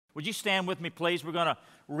Would you stand with me, please? We're going to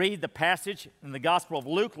read the passage in the Gospel of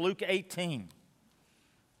Luke, Luke 18.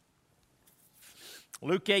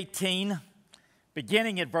 Luke 18,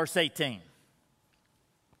 beginning at verse 18.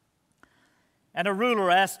 And a ruler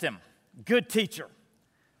asked him, "Good teacher,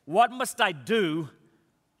 what must I do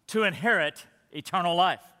to inherit eternal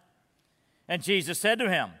life?" And Jesus said to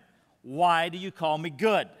him, "Why do you call me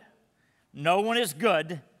good? No one is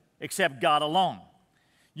good except God alone.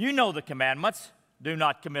 You know the commandments. Do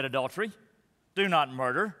not commit adultery. Do not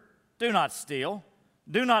murder. Do not steal.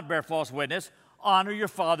 Do not bear false witness. Honor your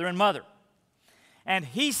father and mother." And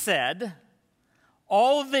he said,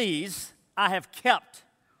 "All these I have kept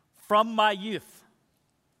from my youth."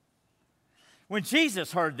 When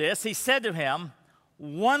Jesus heard this, he said to him,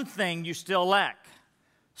 "One thing you still lack.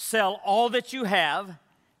 Sell all that you have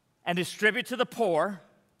and distribute to the poor,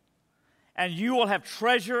 and you will have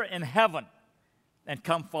treasure in heaven, and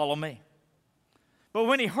come follow me." But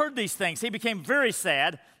when he heard these things, he became very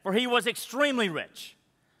sad, for he was extremely rich.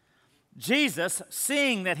 Jesus,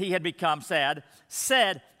 seeing that he had become sad,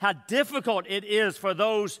 said, "How difficult it is for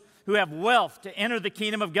those who have wealth to enter the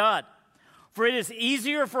kingdom of God. For it is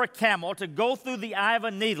easier for a camel to go through the eye of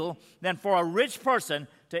a needle than for a rich person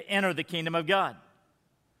to enter the kingdom of God."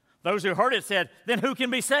 Those who heard it said, "Then who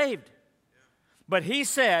can be saved?" But he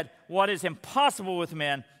said, "What is impossible with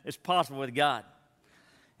men is possible with God."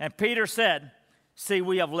 And Peter said, "See,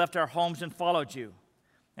 we have left our homes and followed you."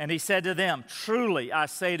 And he said to them, "Truly I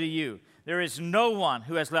say to you, there is no one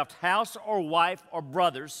who has left house or wife or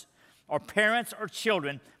brothers or parents or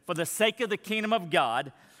children for the sake of the kingdom of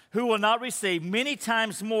God who will not receive many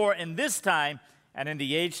times more in this time and in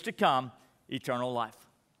the age to come eternal life."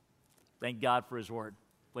 Thank God for his word.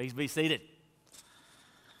 Please be seated.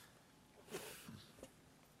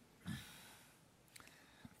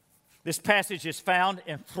 This passage is found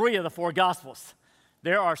in 3 of the 4 Gospels.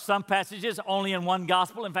 There are some passages only in one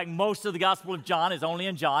Gospel. In fact, most of the Gospel of John is only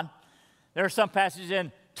in John. There are some passages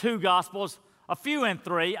in 2 Gospels, a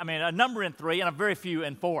number in 3, and a very few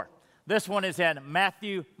in 4. This one is in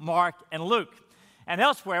Matthew, Mark, and Luke. And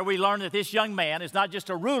elsewhere, we learn that this young man is not just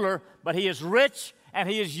a ruler, but he is rich and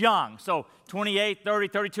he is young. So 28, 30,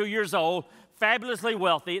 32 years old, fabulously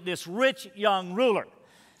wealthy, this rich young ruler.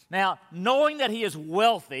 Now, knowing that he is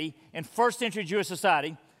wealthy in first century Jewish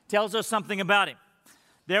society tells us something about him.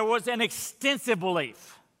 There was an extensive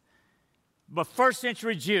belief by first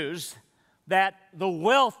century Jews that the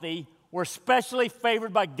wealthy were specially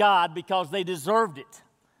favored by God because they deserved it.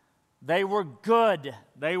 They were good.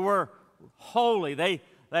 They were holy.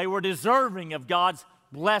 They were deserving of God's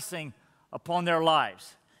blessing upon their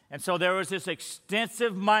lives. And so there was this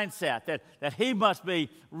extensive mindset that he must be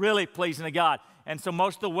really pleasing to God. And so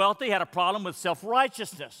most of the wealthy had a problem with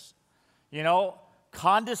self-righteousness.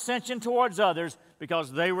 Condescension towards others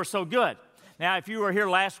because they were so good. Now, if you were here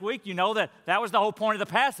last week, you know that was the whole point of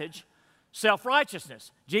the passage,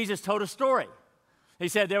 self-righteousness. Jesus told a story. He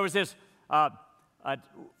said there was this a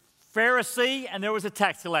Pharisee and there was a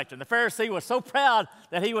tax collector. And the Pharisee was so proud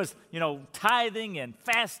that he was, tithing and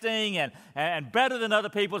fasting and better than other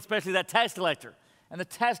people, especially that tax collector. And the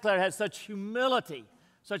tax collector had such humility,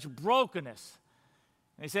 such brokenness.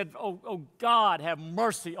 And he said, oh God, have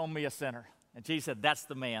mercy on me, a sinner. And Jesus said, that's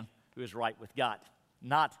the man who is right with God,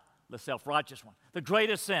 not the self-righteous one. The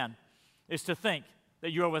greatest sin is to think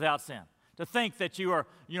that you are without sin, to think that you are,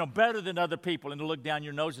 better than other people and to look down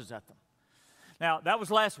your noses at them. Now, that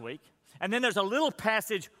was last week. And then there's a little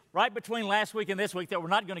passage right between last week and this week that we're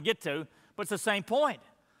not going to get to, but it's the same point.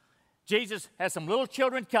 Jesus has some little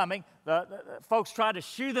children coming. The folks try to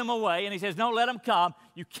shoo them away, and he says, no, let them come.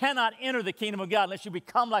 You cannot enter the kingdom of God unless you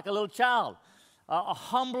become like a little child, a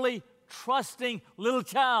humbly trusting little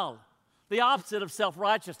child, the opposite of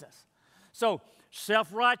self-righteousness. So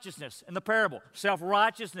self-righteousness in the parable,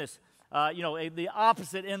 self-righteousness, the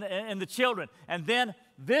opposite in the children. And then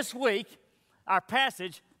this week, our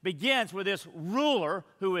passage begins with this ruler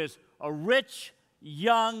who is a rich,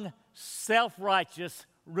 young, self-righteous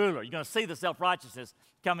ruler. You're going to see the self-righteousness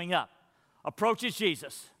coming up. Approaches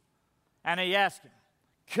Jesus, and he asks him,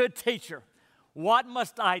 good teacher, what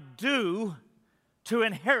must I do to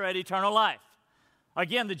inherit eternal life?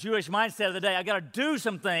 Again, the Jewish mindset of the day, I got to do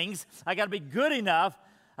some things. I got to be good enough.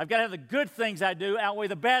 I've got to have the good things I do outweigh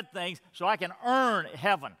the bad things so I can earn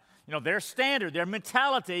heaven. Their standard, their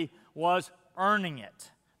mentality was earning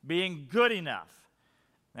it, being good enough.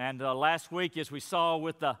 And last week, as we saw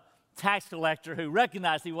with the tax collector who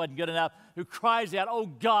recognized he wasn't good enough, who cries out, oh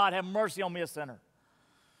God, have mercy on me, a sinner.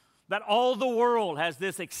 That all the world has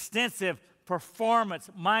this extensive performance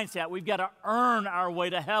mindset. We've got to earn our way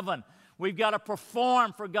to heaven. We've got to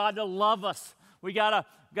perform for God to love us. We got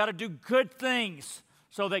to do good things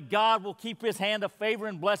so that God will keep his hand of favor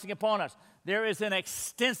and blessing upon us. There is an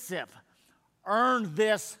extensive earn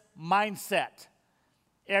this mindset.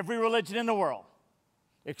 Every religion in the world,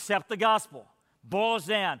 except the gospel, boils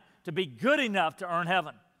down to be good enough to earn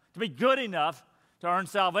heaven, to be good enough to earn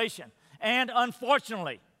salvation. And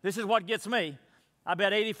unfortunately, this is what gets me, I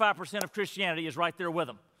bet 85% of Christianity is right there with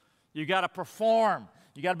them. You got to perform.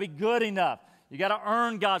 You got to be good enough. You got to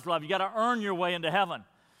earn God's love. You got to earn your way into heaven.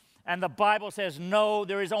 And the Bible says, no,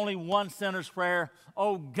 there is only one sinner's prayer.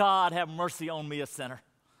 Oh, God, have mercy on me, a sinner.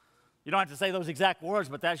 You don't have to say those exact words,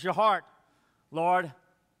 but that's your heart. Lord,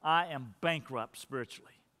 I am bankrupt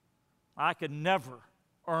spiritually. I could never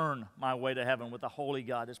earn my way to heaven with a holy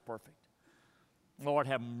God that's perfect. Lord,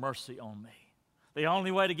 have mercy on me. The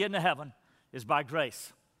only way to get into heaven is by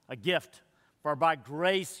grace, a gift. For by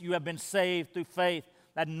grace you have been saved through faith,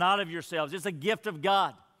 that not of yourselves. It's a gift of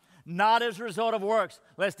God, not as a result of works,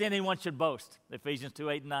 lest anyone should boast. Ephesians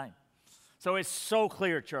 2:8-9. So it's so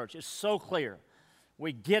clear, church. It's so clear.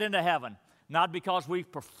 We get into heaven not because we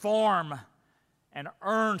perform and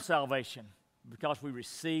earn salvation, because we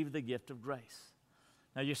receive the gift of grace.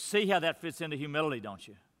 Now you see how that fits into humility, don't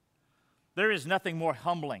you? There is nothing more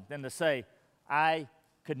humbling than to say, I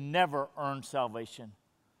could never earn salvation.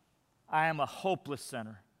 I am a hopeless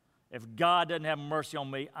sinner. If God doesn't have mercy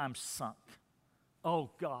on me, I'm sunk. Oh,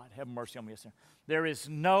 God, have mercy on me, a sinner. There is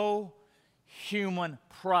no human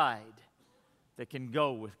pride that can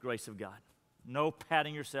go with grace of God. No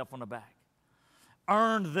patting yourself on the back.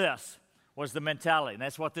 Earn this was the mentality. And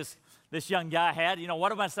that's what this young guy had. You know,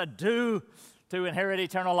 what am I supposed to do to inherit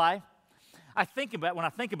eternal life? When I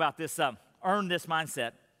think about this, earn this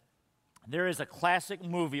mindset, there is a classic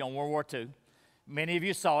movie on World War II. Many of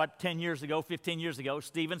you saw it 10 years ago, 15 years ago,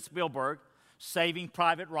 Steven Spielberg, Saving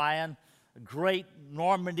Private Ryan, a great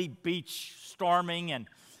Normandy beach storming,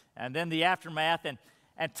 and then the aftermath.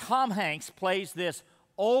 And Tom Hanks plays this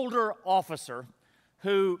older officer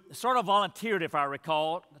who sort of volunteered, if I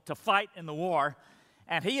recall, to fight in the war.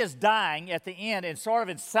 And he is dying at the end and sort of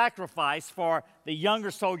in sacrifice for the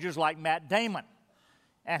younger soldiers like Matt Damon.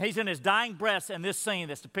 And he's in his dying breath in this scene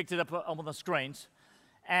that's depicted up on the screens.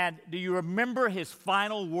 And do you remember his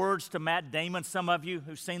final words to Matt Damon, some of you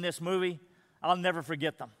who've seen this movie? I'll never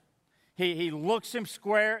forget them. He looks him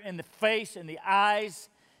square in the face, in the eyes,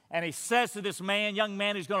 and he says to this young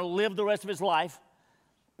man who's going to live the rest of his life,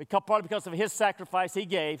 partly because of his sacrifice he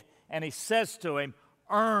gave, and he says to him,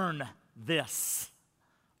 earn this.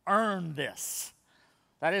 Earn this.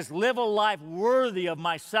 That is, live a life worthy of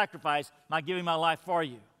my sacrifice, my giving my life for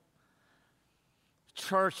you.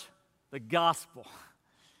 Church, the gospel.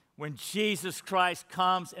 When Jesus Christ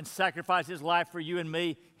comes and sacrifices his life for you and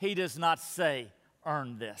me, he does not say,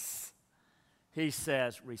 earn this. He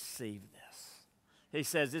says, receive this. He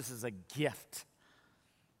says, this is a gift,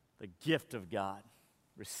 the gift of God.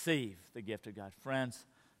 Receive the gift of God. Friends,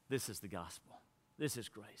 this is the gospel. This is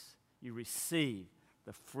grace. You receive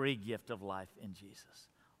the free gift of life in Jesus.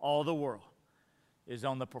 All the world is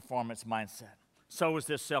on the performance mindset. So is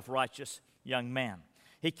this self-righteous young man.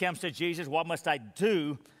 He comes to Jesus, what must I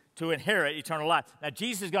do to inherit eternal life? Now,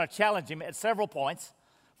 Jesus is going to challenge him at several points.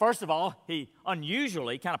 First of all, he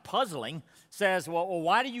unusually, kind of puzzling, says, well,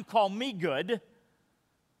 why do you call me good?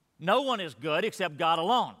 No one is good except God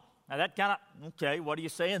alone. Now, that kind of, okay, what are you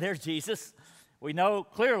saying there, Jesus? We know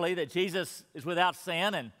clearly that Jesus is without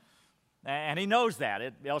sin, and he knows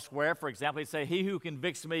that. Elsewhere, for example, he'd say, he who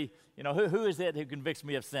convicts me, who is it who convicts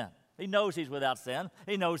me of sin? He knows he's without sin.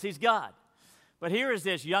 He knows he's God. But here is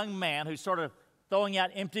this young man who's sort of throwing out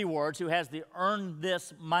empty words, who has the earn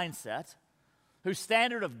this mindset, whose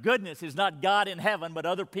standard of goodness is not God in heaven, but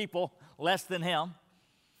other people less than him.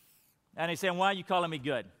 And he's saying, why are you calling me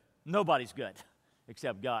good? Nobody's good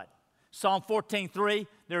except God. Psalm 14:3,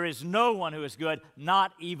 there is no one who is good,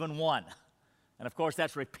 not even one. And of course,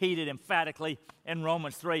 that's repeated emphatically in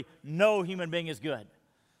Romans 3. No human being is good.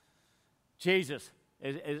 Jesus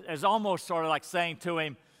is almost sort of like saying to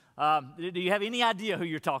him, do you have any idea who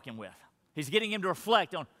you're talking with? He's getting him to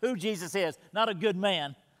reflect on who Jesus is. Not a good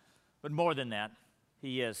man, but more than that,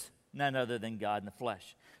 he is none other than God in the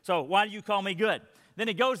flesh. So why do you call me good? Then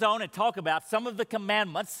he goes on and talk about some of the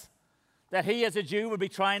commandments that he as a Jew would be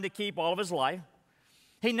trying to keep all of his life.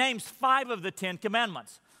 He names 5 of the 10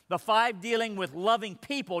 commandments. The 5 dealing with loving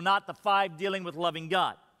people, not the 5 dealing with loving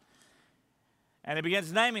God. And he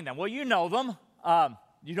begins naming them. Well, you know them.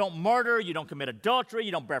 You don't murder, you don't commit adultery,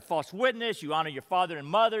 you don't bear false witness, you honor your father and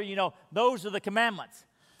mother. Those are the commandments.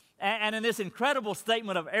 And in this incredible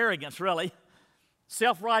statement of arrogance, really,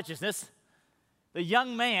 self-righteousness, the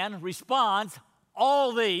young man responds,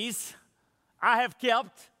 all these I have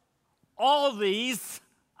kept, all these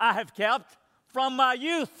I have kept from my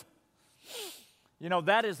youth. You know,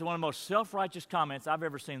 that is one of the most self-righteous comments I've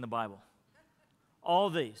ever seen in the Bible. All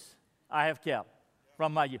these I have kept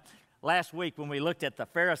from my youth. Last week when we looked at the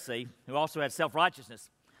Pharisee, who also had self-righteousness,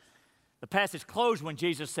 the passage closed when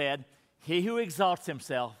Jesus said, he who exalts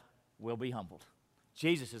himself will be humbled.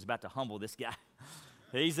 Jesus is about to humble this guy.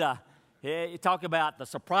 You talk about the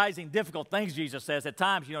surprising, difficult things Jesus says. At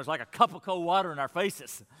times, you know, it's like a cup of cold water in our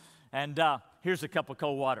faces. And here's a cup of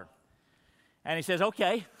cold water. And he says,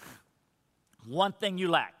 okay, one thing you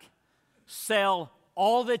lack. Sell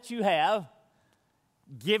all that you have,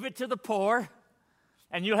 give it to the poor,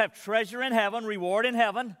 and you'll have treasure in heaven, reward in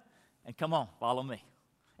heaven, and come on, follow me.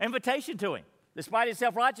 Invitation to him, despite his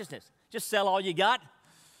self-righteousness. Just sell all you got,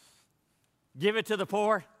 give it to the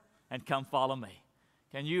poor, and come follow me.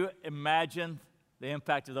 Can you imagine the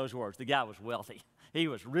impact of those words? The guy was wealthy. He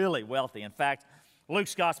was really wealthy. In fact,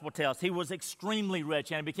 Luke's gospel tells he was extremely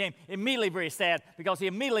rich, and it became immediately very sad because he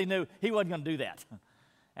immediately knew he wasn't going to do that.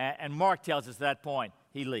 And Mark tells us at that point,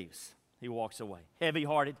 he leaves. He walks away.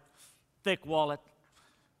 Heavy-hearted, thick wallet,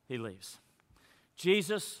 he leaves.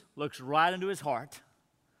 Jesus looks right into his heart,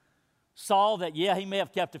 saw that, yeah, he may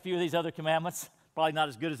have kept a few of these other commandments, probably not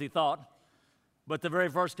as good as he thought, but the very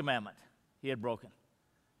first commandment he had broken.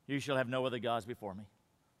 You shall have no other gods before me.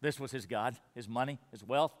 This was his God, his money, his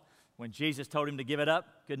wealth. When Jesus told him to give it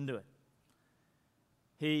up, couldn't do it.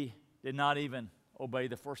 He did not even obey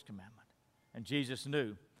the first commandment. And Jesus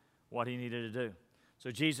knew what he needed to do.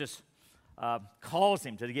 So Jesus calls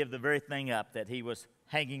him to give the very thing up that he was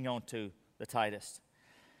hanging on to the tightest.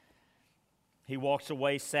 He walks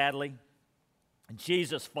away sadly. And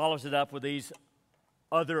Jesus follows it up with these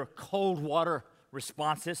other cold water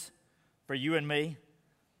responses for you and me.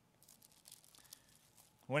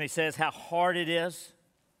 When he says how hard it is,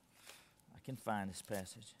 I can find this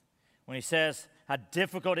passage. When he says how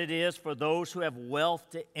difficult it is for those who have wealth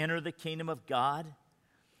to enter the kingdom of God.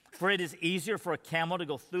 For it is easier for a camel to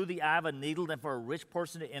go through the eye of a needle than for a rich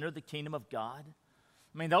person to enter the kingdom of God.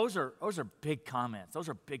 I mean, those are big comments. Those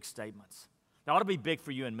are big statements. They ought to be big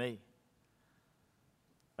for you and me.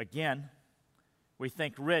 Again, we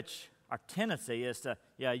think rich. Our tendency is to,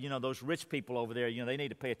 those rich people over there, they need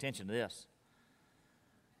to pay attention to this.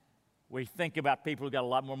 We think about people who got a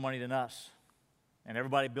lot more money than us. And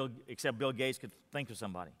everybody except Bill Gates could think of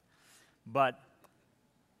somebody. But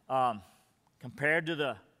compared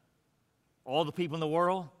to all the people in the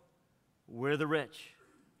world, we're the rich.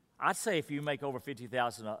 I'd say if you make over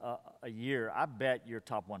 $50,000 a year, I bet you're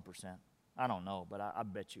top 1%. I don't know, but I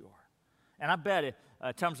bet you are. And I bet in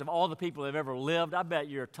terms of all the people that have ever lived, I bet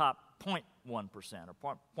you're top 0.1%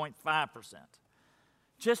 or 0.5%.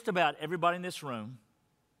 Just about everybody in this room,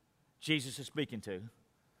 Jesus is speaking to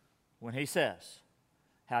when he says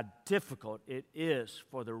how difficult it is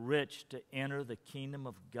for the rich to enter the kingdom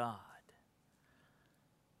of God.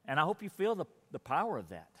 And I hope you feel the power of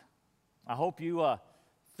that. I hope you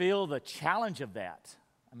feel the challenge of that.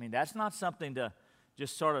 I mean, that's not something to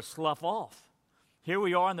just sort of slough off. Here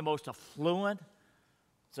we are in the most affluent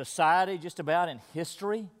society just about in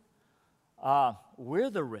history. We're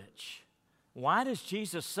the rich. Why does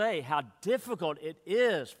Jesus say how difficult it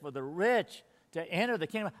is for the rich to enter the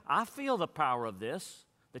kingdom? I feel the power of this,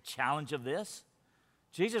 the challenge of this.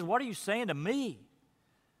 Jesus, what are you saying to me?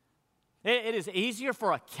 It is easier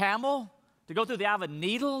for a camel to go through the eye of a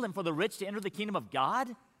needle than for the rich to enter the kingdom of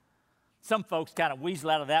God? Some folks kind of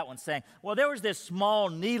weasel out of that one saying, well, there was this small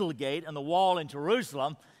needle gate on the wall in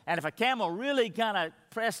Jerusalem, and if a camel really kind of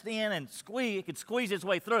pressed in and squeezed, it could squeeze its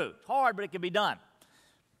way through. It's hard, but it can be done.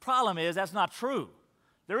 Problem is, that's not true.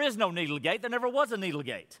 There is no needle gate. There never was a needle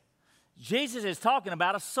gate. Jesus is talking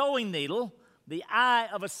about a sewing needle, the eye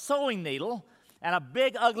of a sewing needle, and a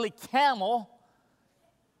big, ugly camel.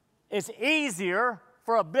 It's easier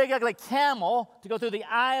for a big, ugly camel to go through the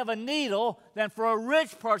eye of a needle than for a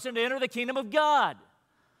rich person to enter the kingdom of God.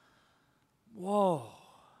 Whoa.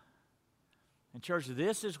 And church,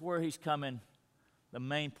 this is where he's coming, the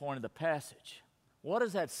main point of the passage. What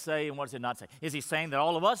does that say and what does it not say? Is he saying that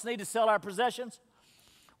all of us need to sell our possessions?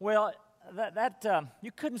 Well,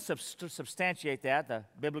 you couldn't substantiate that, the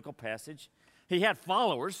biblical passage. He had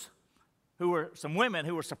followers some women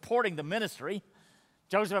who were supporting the ministry.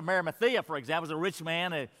 Joseph of Arimathea, for example, was a rich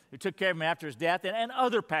man who took care of him after his death, and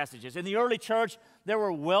other passages. In the early church, there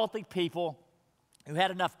were wealthy people who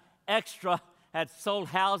had enough extra, had sold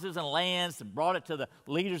houses and lands and brought it to the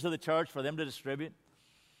leaders of the church for them to distribute.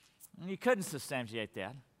 And you couldn't substantiate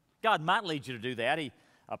that. God might lead you to do that. He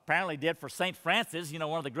apparently did for St. Francis,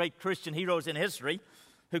 one of the great Christian heroes in history.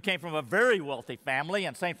 who came from a very wealthy family,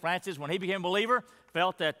 and St. Francis, when he became a believer,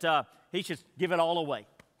 felt that he should give it all away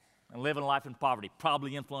and live a life in poverty,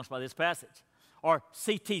 probably influenced by this passage. Or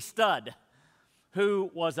C.T. Studd, who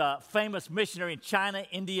was a famous missionary in China,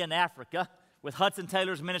 India, and Africa with Hudson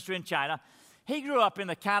Taylor's ministry in China. He grew up in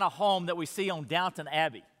the kind of home that we see on Downton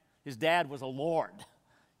Abbey. His dad was a lord.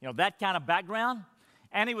 You know, that kind of background.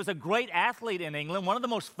 And he was a great athlete in England, one of the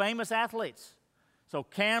most famous athletes. So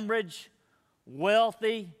Cambridge,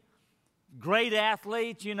 wealthy, great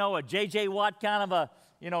athlete, you know, a J.J. Watt kind of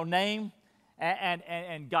a, name.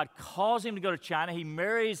 And God calls him to go to China. He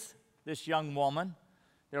marries this young woman.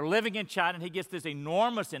 They're living in China, and he gets this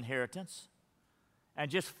enormous inheritance and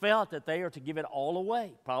just felt that they are to give it all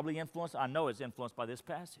away. Probably influenced, I know it's influenced by this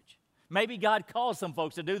passage. Maybe God calls some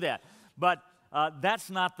folks to do that, but that's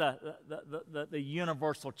not the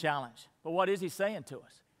universal challenge. But what is he saying to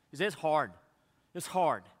us? He says it's hard. It's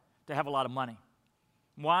hard to have a lot of money.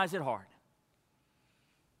 Why is it hard?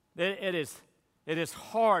 It is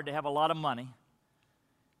hard to have a lot of money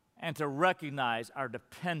and to recognize our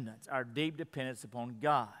dependence, our deep dependence upon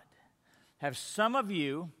God. Have some of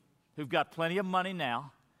you who've got plenty of money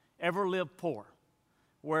now ever lived poor,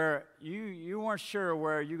 where you weren't sure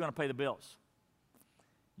where you're going to pay the bills?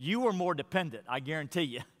 You were more dependent, I guarantee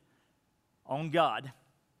you, on God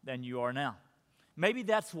than you are now. Maybe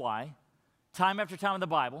that's why, time after time in the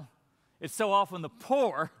Bible, it's so often the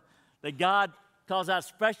poor that God calls out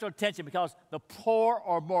special attention, because the poor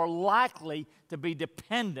are more likely to be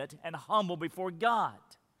dependent and humble before God.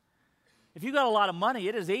 If you've got a lot of money,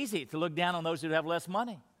 it is easy to look down on those who have less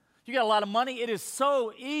money. If you've got a lot of money, it is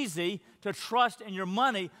so easy to trust in your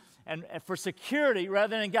money and for security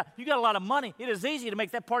rather than in God. If you've got a lot of money, it is easy to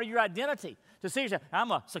make that part of your identity. To see yourself,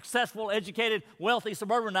 I'm a successful, educated, wealthy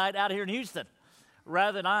suburbanite out here in Houston,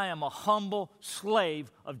 rather than I am a humble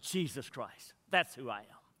slave of Jesus Christ. That's who I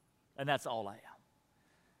am, and that's all I am.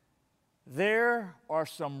 There are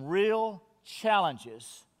some real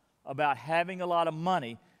challenges about having a lot of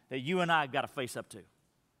money that you and I have got to face up to.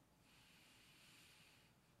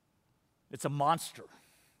 It's a monster.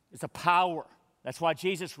 It's a power. That's why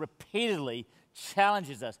Jesus repeatedly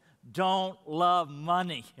challenges us. Don't love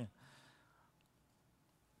money.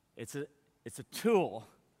 It's a tool,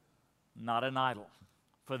 not an idol.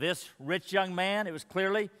 For this rich young man, it was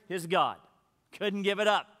clearly his God. Couldn't give it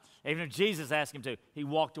up. Even if Jesus asked him to, he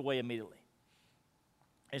walked away immediately.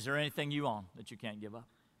 Is there anything you own that you can't give up?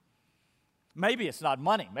 Maybe it's not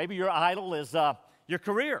money. Maybe your idol is your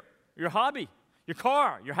career, your hobby, your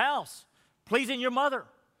car, your house, pleasing your mother,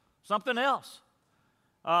 something else.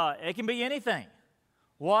 It can be anything.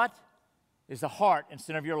 What is the heart and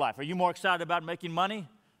center of your life? Are you more excited about making money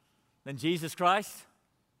than Jesus Christ?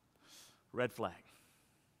 Red flag.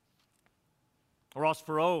 Ross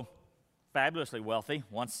Perot, fabulously wealthy,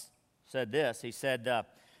 once said this. He said,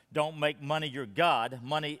 don't make money your God.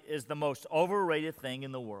 Money is the most overrated thing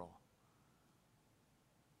in the world.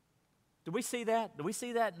 Do we see that? Do we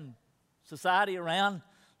see that in society around,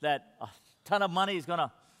 that a ton of money is going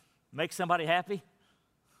to make somebody happy?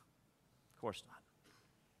 Of course not.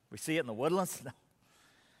 We see it in the Woodlands. No.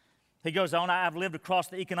 He goes on, I've lived across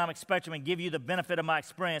the economic spectrum and give you the benefit of my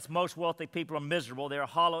experience. Most wealthy people are miserable. They are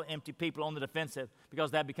hollow, empty people on the defensive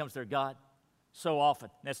because that becomes their God so often.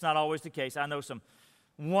 That's not always the case. I know some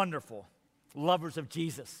wonderful lovers of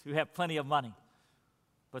Jesus who have plenty of money,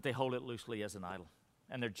 but they hold it loosely as an idol,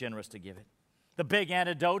 and they're generous to give it. The big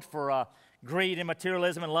antidote for greed and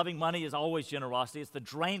materialism and loving money is always generosity. It's the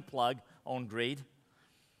drain plug on greed.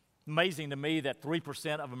 Amazing to me that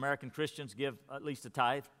 3% of American Christians give at least a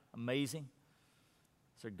tithe. Amazing.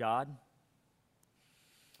 It's their God.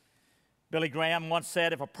 Billy Graham once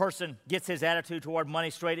said, if a person gets his attitude toward money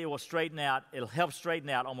straight, it will straighten out. It'll help straighten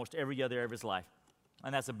out almost every other area of his life.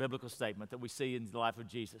 And that's a biblical statement that we see in the life of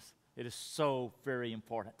Jesus. It is so very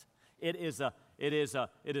important. It is a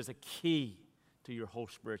key to your whole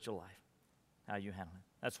spiritual life, how you handle it.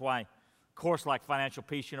 That's why a course like Financial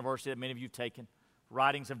Peace University that many of you have taken,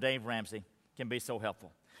 writings of Dave Ramsey, can be so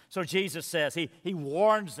helpful. So Jesus says, he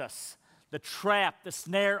warns us, the trap, the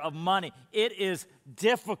snare of money. It is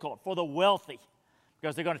difficult for the wealthy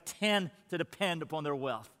because they're going to tend to depend upon their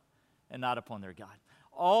wealth and not upon their God.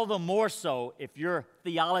 All the more so if your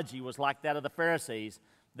theology was like that of the Pharisees,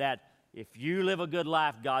 that if you live a good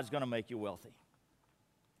life, God's going to make you wealthy.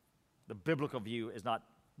 The biblical view is not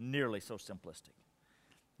nearly so simplistic,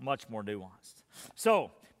 much more nuanced.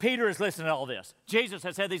 So, Peter is listening to all this. Jesus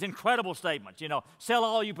has said these incredible statements, sell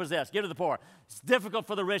all you possess, give to the poor. It's difficult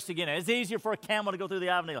for the rich to get in. It's easier for a camel to go through the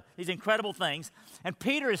eye of a needle. These incredible things. And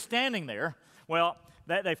Peter is standing there. Well,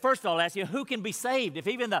 they first of all ask you, who can be saved? If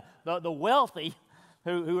even the wealthy,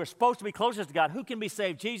 who are supposed to be closest to God, who can be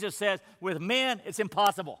saved? Jesus says, with men, it's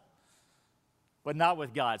impossible. But not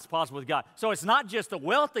with God. It's possible with God. So it's not just the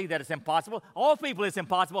wealthy that it's impossible. All people it's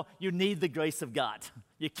impossible. You need the grace of God.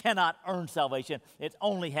 You cannot earn salvation. It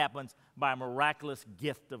only happens by a miraculous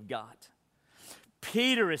gift of God.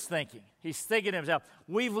 Peter is thinking. He's thinking to himself,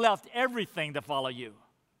 we've left everything to follow you.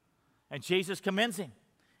 And Jesus commends him.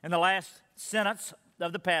 In the last sentence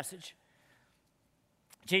of the passage,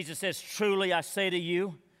 Jesus says, truly I say to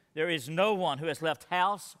you, there is no one who has left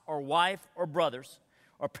house or wife or brothers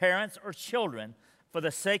or parents or children for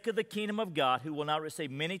the sake of the kingdom of God who will not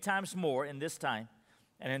receive many times more in this time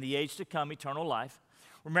and in the age to come eternal life.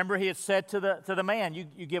 Remember, he had said to the man,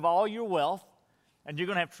 you give all your wealth and you're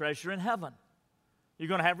going to have treasure in heaven. You're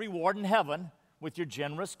going to have reward in heaven with your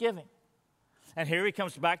generous giving. And here he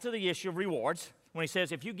comes back to the issue of rewards when he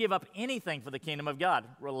says, if you give up anything for the kingdom of God,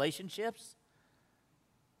 relationships,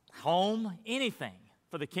 home, anything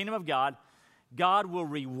for the kingdom of God, God will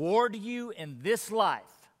reward you in this life.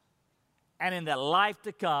 And in the life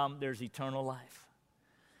to come, there's eternal life.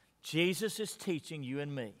 Jesus is teaching you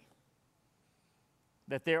and me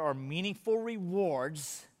that there are meaningful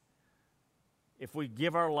rewards if we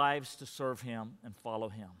give our lives to serve him and follow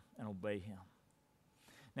him and obey him.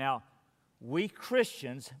 Now, we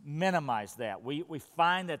Christians minimize that. We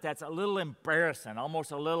find that that's a little embarrassing, almost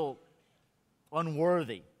a little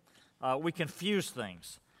unworthy. We confuse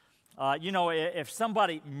things. If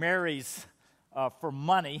somebody marries for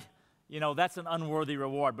money, that's an unworthy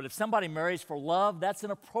reward. But if somebody marries for love, that's an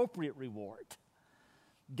appropriate reward.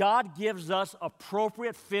 God gives us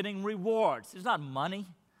appropriate fitting rewards. It's not money.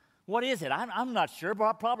 What is it? I'm not sure,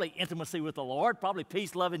 but probably intimacy with the Lord, probably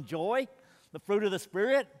peace, love, and joy, the fruit of the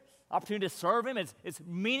Spirit, opportunity to serve him. It's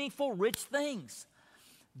meaningful, rich things.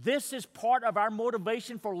 This is part of our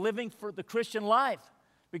motivation for living for the Christian life,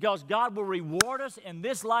 because God will reward us in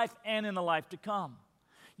this life and in the life to come.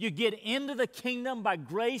 You get into the kingdom by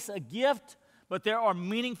grace, a gift, but there are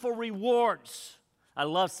meaningful rewards. I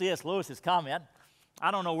love C.S. Lewis's comment.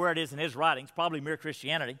 I don't know where it is in his writings, probably Mere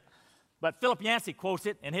Christianity. But Philip Yancey quotes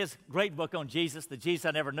it in his great book on Jesus, The Jesus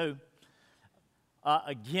I Never Knew.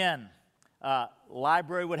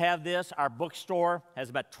 Library would have this. Our bookstore has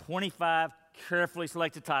about 25 carefully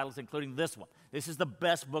selected titles, including this one. This is the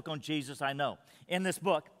best book on Jesus I know. In this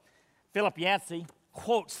book, Philip Yancey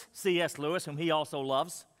quotes C.S. Lewis, whom he also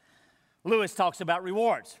loves. Lewis talks about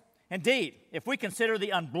rewards. Indeed, if we consider the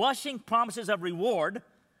unblushing promises of reward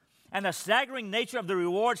and the staggering nature of the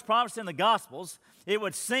rewards promised in the Gospels, it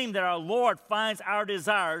would seem that our Lord finds our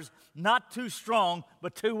desires not too strong,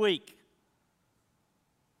 but too weak.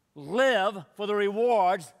 Live for the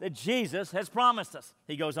rewards that Jesus has promised us.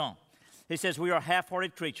 He goes on. He says, we are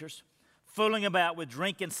half-hearted creatures, fooling about with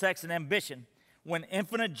drink and sex and ambition, when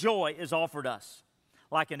infinite joy is offered us.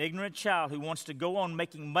 Like an ignorant child who wants to go on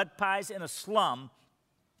making mud pies in a slum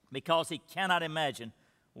because he cannot imagine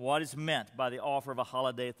what is meant by the offer of a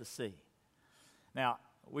holiday at the sea. Now,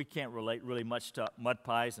 we can't relate really much to mud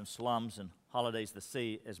pies and slums and holidays at the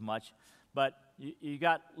sea as much, but you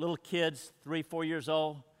got little kids, 3, 4 years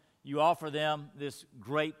old, you offer them this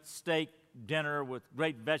great steak dinner with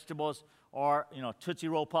great vegetables or, Tootsie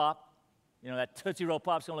Roll Pop. That Tootsie Roll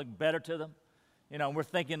Pop's going to look better to them. And we're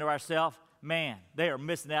thinking to ourselves, man, they are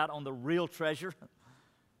missing out on the real treasure.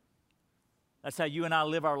 That's how you and I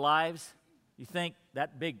live our lives. You think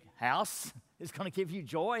that big house is going to give you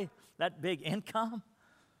joy? That big income?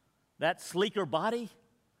 That sleeker body?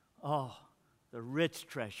 Oh, the rich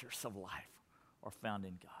treasures of life are found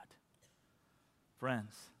in God.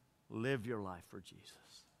 Friends, live your life for Jesus.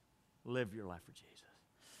 Live your life for Jesus.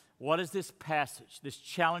 What is this passage, this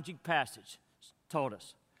challenging passage, told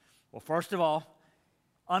us? Well, first of all,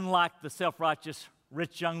 unlike the self-righteous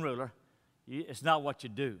rich young ruler, it's not what you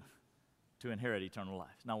do to inherit eternal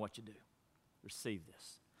life. It's not what you do. Receive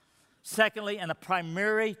this. Secondly, and the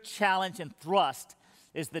primary challenge and thrust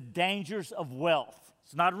is the dangers of wealth.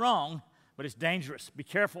 It's not wrong, but it's dangerous. Be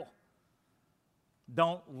careful.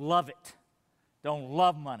 Don't love it. Don't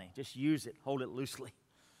love money. Just use it. Hold it loosely.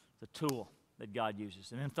 It's a tool that God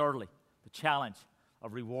uses. And then thirdly, the challenge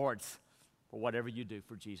of rewards for whatever you do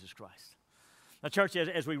for Jesus Christ. Now, church,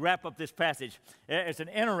 as we wrap up this passage, it's an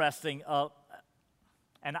interesting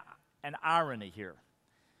an irony here.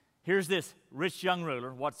 Here's this rich young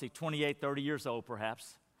ruler. What's he, 28, 30 years old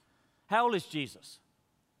perhaps? How old is Jesus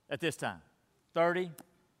at this time? 30,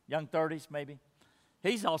 young 30s maybe.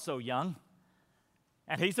 He's also young,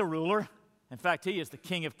 and he's a ruler. In fact, he is the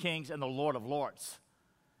King of Kings and the Lord of Lords.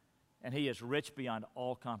 And he is rich beyond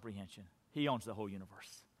all comprehension. He owns the whole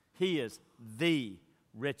universe. He is the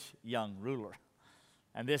rich young ruler.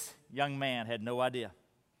 And this young man had no idea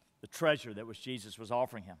the treasure that was Jesus was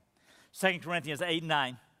offering him. 2 Corinthians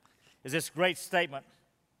 8:9 is this great statement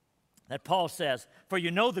that Paul says, "For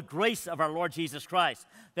you know the grace of our Lord Jesus Christ,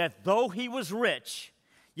 that though he was rich,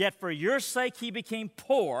 yet for your sake he became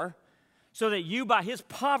poor, so that you by his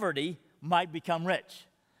poverty might become rich."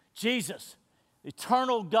 Jesus,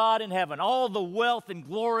 eternal God in heaven, all the wealth and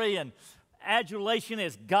glory and adulation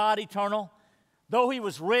is God eternal. Though he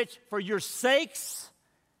was rich, for your sakes,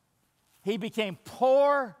 he became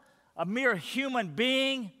poor, a mere human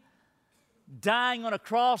being, dying on a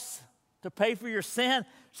cross to pay for your sin,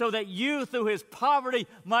 so that you, through his poverty,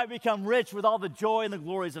 might become rich with all the joy and the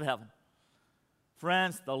glories of heaven.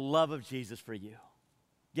 Friends, the love of Jesus for you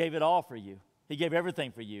gave it all for you. He gave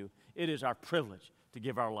everything for you. It is our privilege to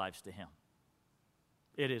give our lives to him.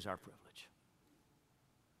 It is our privilege.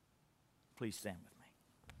 Please stand with me.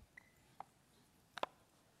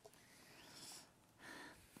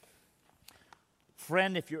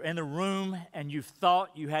 Friend, if you're in the room and you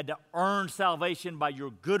thought you had to earn salvation by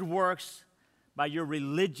your good works, by your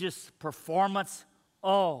religious performance,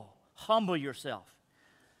 humble yourself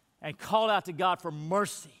and call out to God for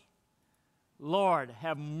mercy. Lord,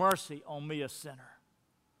 have mercy on me, a sinner.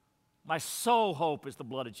 My sole hope is the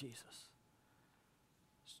blood of Jesus.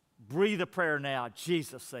 Breathe a prayer now.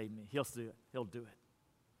 Jesus, save me. He'll do it. He'll do it.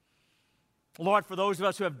 Lord, for those of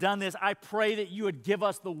us who have done this, I pray that you would give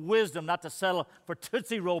us the wisdom not to settle for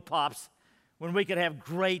Tootsie Roll Pops when we could have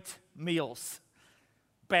great meals,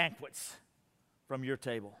 banquets from your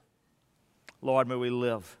table. Lord, may we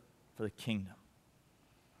live for the kingdom.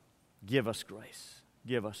 Give us grace.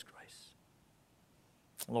 Give us grace.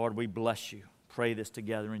 Lord, we bless you. Pray this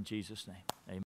together in Jesus' name.